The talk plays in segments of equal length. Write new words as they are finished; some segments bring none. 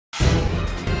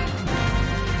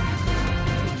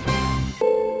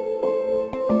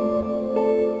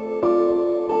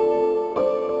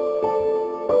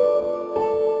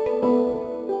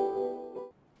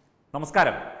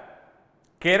നമസ്കാരം.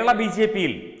 കേരള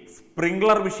ബിജെപിയിൽ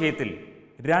സ്പ്രിംഗ്ലർ വിഷയത്തിൽ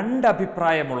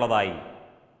രണ്ടഭിപ്രായമുള്ളതായി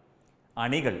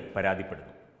അണികൾ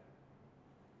പരാതിപ്പെടുന്നു.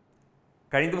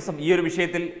 കഴിഞ്ഞ ദിവസം ഈ ഒരു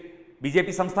വിഷയത്തിൽ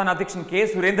ബിജെപി സംസ്ഥാന അധ്യക്ഷൻ കെ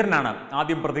സുരേന്ദ്രനാണ്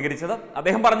ആദ്യം പ്രതികരിച്ചത്.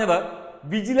 അദ്ദേഹം പറഞ്ഞത്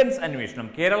വിജിലൻസ് അന്വേഷണം,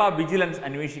 കേരള വിജിലൻസ്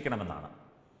അന്വേഷിക്കണമെന്നാണ്.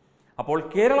 അപ്പോൾ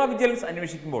കേരള വിജിലൻസ്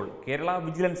അന്വേഷിക്കുമ്പോൾ കേരള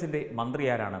വിജിലൻസിന്റെ മന്ത്രി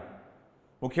ആരാണ്?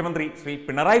 മുഖ്യമന്ത്രി ശ്രീ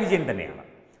പിണറായി വിജയൻ തന്നെയാണ്.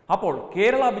 അപ്പോൾ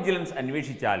കേരള വിജിലൻസ്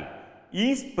അന്വേഷിച്ചാൽ ഈ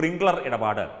സ്പ്രിംഗ്ലർ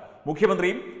ഇടപാട്,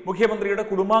 മുഖ്യമന്ത്രിയും മുഖ്യമന്ത്രിയുടെ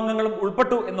കുടുംബാംഗങ്ങളും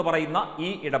ഉൾപ്പെട്ടു എന്ന് പറയുന്ന ഈ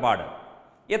ഇടപാട്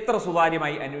എത്ര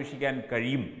സുതാര്യമായി അന്വേഷിക്കാൻ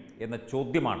കഴിയും എന്ന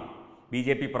ചോദ്യമാണ്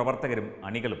ബിജെപി പ്രവർത്തകരും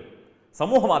അണികളും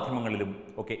സമൂഹ മാധ്യമങ്ങളിലും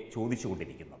ഒക്കെ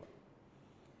ചോദിച്ചുകൊണ്ടിരിക്കുന്നത്.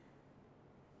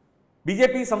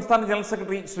 ബിജെപി സംസ്ഥാന ജനറൽ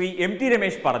സെക്രട്ടറി ശ്രീ എം.ടി.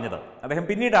 രമേശ് പറഞ്ഞത്, അദ്ദേഹം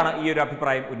പിന്നീടാണ് ഈ ഒരു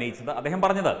അഭിപ്രായം ഉന്നയിച്ചത്. അദ്ദേഹം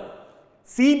പറഞ്ഞത്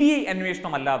CBI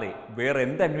അന്വേഷണം അല്ലാതെ വേറെ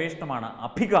എന്ത് അന്വേഷണമാണ്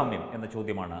അഭികാമ്യം എന്ന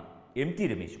ചോദ്യമാണ് എം.ടി.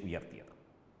 രമേശ് ഉയർത്തിയത്.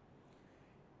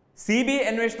 CBI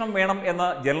അന്വേഷണം വേണം എന്ന്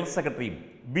ജനറൽ സെക്രട്ടറിയും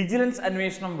വിജിലൻസ്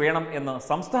അന്വേഷണം വേണം എന്ന്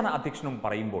സംസ്ഥാന അധ്യക്ഷനും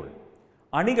പറയുമ്പോൾ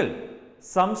അണികൾ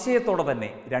സംശയത്തോടെ തന്നെ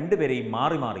രണ്ടുപേരെയും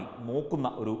മാറി മാറി നോക്കുന്ന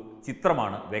ഒരു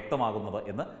ചിത്രമാണ് വ്യക്തമാകുന്നത്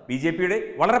എന്ന് ബിജെപിയുടെ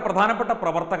വളരെ പ്രധാനപ്പെട്ട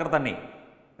പ്രവർത്തകർ തന്നെ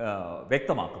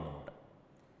വ്യക്തമാക്കുന്നുണ്ട്.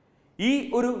 ഈ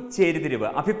ഒരു ചേരിതിരിവ്,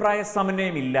 അഭിപ്രായ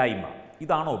സമന്വയമില്ലായ്മ,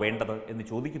 ഇതാണോ വേണ്ടത് എന്ന്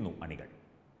ചോദിക്കുന്നു അണികൾ.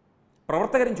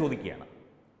 പ്രവർത്തകരും ചോദിക്കുകയാണ്,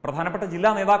 പ്രധാനപ്പെട്ട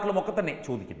ജില്ലാ നേതാക്കളും ഒക്കെ തന്നെ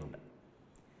ചോദിക്കുന്നുണ്ട്.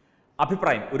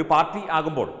 അഭിപ്രായം, ഒരു പാർട്ടി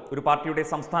ആകുമ്പോൾ, ഒരു പാർട്ടിയുടെ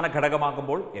സംസ്ഥാന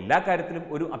ഘടകമാകുമ്പോൾ എല്ലാ കാര്യത്തിലും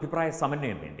ഒരു അഭിപ്രായ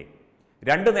സമന്വയം വേണ്ടേ?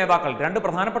 രണ്ട്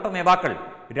പ്രധാനപ്പെട്ട നേതാക്കൾ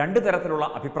രണ്ട് തരത്തിലുള്ള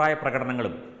അഭിപ്രായ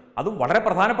പ്രകടനങ്ങളും, അതും വളരെ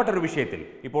പ്രധാനപ്പെട്ട ഒരു വിഷയത്തിൽ,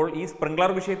 ഇപ്പോൾ ഈ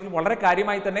സ്പ്രിംഗ്ലർ വിഷയത്തിൽ വളരെ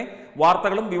കാര്യമായി തന്നെ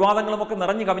വാർത്തകളും വിവാദങ്ങളും ഒക്കെ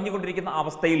നിറഞ്ഞു കവിഞ്ഞുകൊണ്ടിരിക്കുന്ന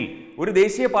അവസ്ഥയിൽ ഒരു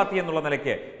ദേശീയ പാർട്ടി എന്നുള്ള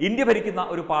നിലയ്ക്ക് ഇന്ത്യ ഭരിക്കുന്ന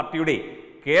ഒരു പാർട്ടിയുടെ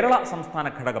കേരള സംസ്ഥാന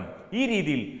ഘടകം ഈ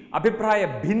രീതിയിൽ അഭിപ്രായ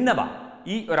ഭിന്നത,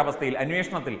 ഈ ഒരവസ്ഥയിൽ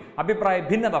അന്വേഷണത്തിൽ അഭിപ്രായ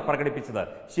ഭിന്നത പ്രകടിപ്പിച്ചത്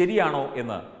ശരിയാണോ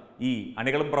എന്ന് ഈ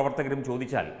അണികളും പ്രവർത്തകരും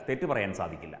ചോദിച്ചാൽ തെറ്റു പറയാൻ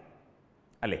സാധിക്കില്ല,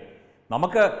 അല്ലേ?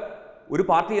 നമുക്ക് ഒരു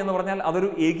പാർട്ടി എന്ന് പറഞ്ഞാൽ അതൊരു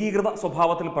ഏകീകൃത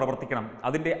സ്വഭാവത്തിൽ പ്രവർത്തിക്കണം.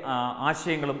 അതിൻ്റെ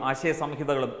ആശയങ്ങളും ആശയ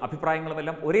സംഹിതകളും അഭിപ്രായങ്ങളും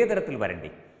എല്ലാം ഒരേ തരത്തിൽ വരണ്ടേ?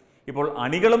 ഇപ്പോൾ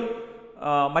അണികളും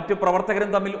മറ്റ് പ്രവർത്തകരും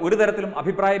തമ്മിൽ ഒരു തരത്തിലും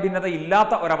അഭിപ്രായ ഭിന്നത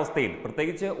ഇല്ലാത്ത ഒരവസ്ഥയിൽ,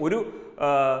 പ്രത്യേകിച്ച് ഒരു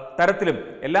തരത്തിലും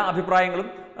എല്ലാ അഭിപ്രായങ്ങളും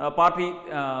പാർട്ടി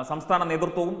സംസ്ഥാന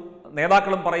നേതൃത്വവും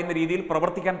നേതാക്കളും പറയുന്ന രീതിയിൽ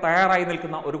പ്രവർത്തിക്കാൻ തയ്യാറായി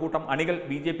നിൽക്കുന്ന ഒരു കൂട്ടം അണികൾ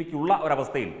BJPക്കുള്ള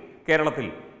ഒരവസ്ഥയിൽ കേരളത്തിൽ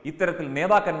ഇത്തരത്തിൽ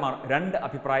നേതാക്കന്മാർ രണ്ട്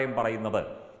അഭിപ്രായം പറയുന്നത്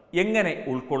എങ്ങനെ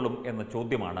ഉൾക്കൊള്ളും എന്ന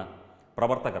ചോദ്യമാണ്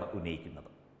പ്രവർത്തകർ ഉന്നയിക്കുന്നത്.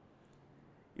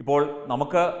 ഇപ്പോൾ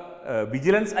നമുക്ക്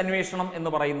വിജിലൻസ് അന്വേഷണം എന്ന്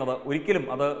പറയുന്നത് ഒരിക്കലും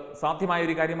അത്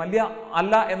സാധ്യമായൊരു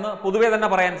കാര്യമല്ല എന്ന് പൊതുവെ തന്നെ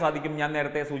പറയാൻ സാധിക്കും. ഞാൻ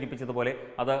നേരത്തെ സൂചിപ്പിച്ചതുപോലെ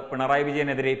അത് പിണറായി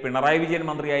വിജയനെതിരെ, പിണറായി വിജയൻ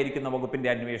മന്ത്രിയായിരിക്കുന്ന വകുപ്പിൻ്റെ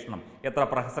അന്വേഷണം എത്ര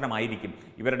പ്രഹസനമായിരിക്കും.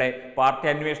 ഇവരുടെ പാർട്ടി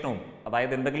അന്വേഷണവും,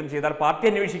 അതായത് എന്തെങ്കിലും ചെയ്താൽ പാർട്ടി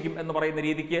അന്വേഷിക്കും എന്ന് പറയുന്ന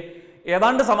രീതിക്ക്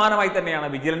ഏതാണ്ട് സമാനമായി തന്നെയാണ്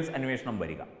വിജിലൻസ് അന്വേഷണം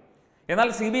വരിക. എന്നാൽ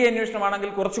CBI അന്വേഷണമാണെങ്കിൽ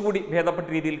കുറച്ചുകൂടി ഭേദപ്പെട്ട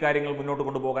രീതിയിൽ കാര്യങ്ങൾ മുന്നോട്ട്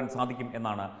കൊണ്ടുപോകാൻ സാധിക്കും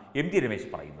എന്നാണ് M.T. രമേശ്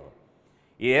പറയുന്നത്.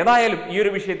 ഏതായാലും ഈ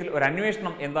ഒരു വിഷയത്തിൽ ഒരു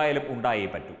അന്വേഷണം എന്തായാലും ഉണ്ടായേ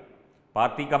പറ്റൂ.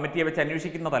 പാർട്ടി കമ്മിറ്റിയെ വെച്ച്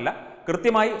അന്വേഷിക്കുന്നതല്ല,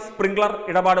 കൃത്യമായി സ്പ്രിംഗ്ലർ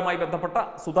ഇടപാടുമായി ബന്ധപ്പെട്ട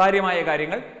സുതാര്യമായ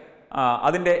കാര്യങ്ങൾ,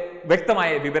 അതിൻ്റെ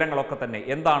വ്യക്തമായ വിവരങ്ങളൊക്കെ തന്നെ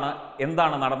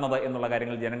എന്താണ് നടന്നത് എന്നുള്ള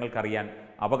കാര്യങ്ങൾ ജനങ്ങൾക്കറിയാൻ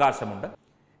അവകാശമുണ്ട്.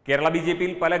 കേരള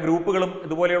BJPയിൽ പല ഗ്രൂപ്പുകളും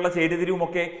ഇതുപോലെയുള്ള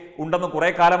ചേരിതിരിവുമൊക്കെ ഉണ്ടെന്ന് കുറേ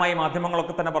കാലമായി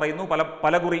മാധ്യമങ്ങളൊക്കെ തന്നെ പറയുന്നു.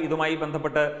 പലകുറി ഇതുമായി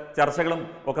ബന്ധപ്പെട്ട് ചർച്ചകളും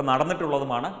ഒക്കെ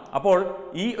നടന്നിട്ടുള്ളതുമാണ്. അപ്പോൾ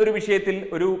ഈ ഒരു വിഷയത്തിൽ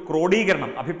ഒരു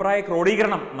അഭിപ്രായ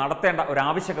ക്രോഡീകരണം നടത്തേണ്ട ഒരു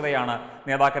ആവശ്യകതയാണ്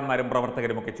നേതാക്കന്മാരും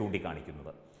പ്രവർത്തകരും ഒക്കെ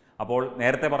ചൂണ്ടിക്കാണിക്കുന്നത്. അപ്പോൾ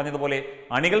നേരത്തെ പറഞ്ഞതുപോലെ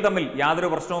അണികൾ തമ്മിൽ യാതൊരു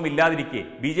പ്രശ്നവും ഇല്ലാതിരിക്കെ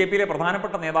BJPയിലെ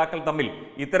പ്രധാനപ്പെട്ട നേതാക്കൾ തമ്മിൽ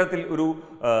ഇത്തരത്തിൽ ഒരു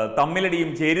തമ്മിലടിയും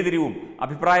ചേരിതിരിവും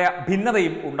അഭിപ്രായ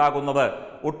ഭിന്നതയും ഉണ്ടാകുന്നത്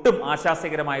ഒട്ടും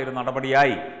ആശാസ്യകരമായൊരു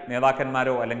നടപടിയായി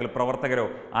നേതാക്കന്മാരോ അല്ലെങ്കിൽ പ്രവർത്തകരോ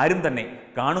ആരും തന്നെ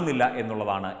കാണുന്നില്ല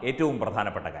എന്നുള്ളതാണ് ഏറ്റവും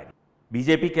പ്രധാനപ്പെട്ട കാര്യം.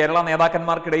 BJP കേരള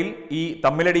നേതാക്കന്മാർക്കിടയിൽ ഈ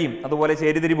തമ്മിലടിയും അതുപോലെ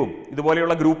ചേരിതിരിവും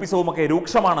ഇതുപോലെയുള്ള ഗ്രൂപ്പിസവും ഒക്കെ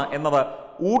രൂക്ഷമാണ് എന്നത്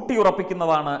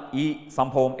ഊട്ടിയുറപ്പിക്കുന്നതാണ് ഈ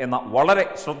സംഭവം എന്ന വളരെ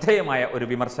ശ്രദ്ധേയമായ ഒരു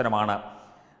വിമർശനമാണ്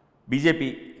BJP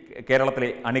കേരളത്തിലെ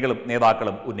അണികളും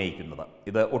നേതാക്കളും ഉന്നയിക്കുന്നത്.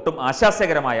 ഇത് ഒട്ടും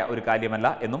ആശാസ്യകരമായ ഒരു കാര്യമല്ല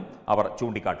എന്നും അവർ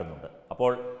ചൂണ്ടിക്കാട്ടുന്നുണ്ട്.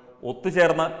 അപ്പോൾ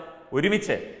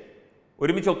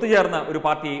ഒരുമിച്ച് ഒത്തുചേർന്ന് ഒരു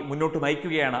പാർട്ടിയെ മുന്നോട്ട്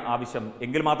നയിക്കുകയാണ് ആവശ്യം.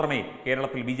 എങ്കിൽ മാത്രമേ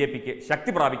കേരളത്തിൽ BJPക്ക്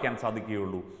ശക്തി പ്രാപിക്കാൻ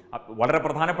സാധിക്കുകയുള്ളൂ. വളരെ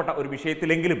പ്രധാനപ്പെട്ട ഒരു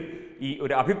വിഷയത്തിലെങ്കിലും ഈ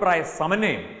ഒരു അഭിപ്രായ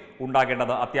സമന്വയം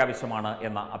ഉണ്ടാകേണ്ടത് അത്യാവശ്യമാണ്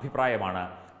എന്ന അഭിപ്രായമാണ്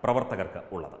പ്രവർത്തകർക്ക്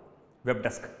ഉള്ളത്. വെബ്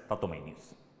ഡെസ്ക് തത്വമൈ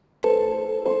ന്യൂസ്.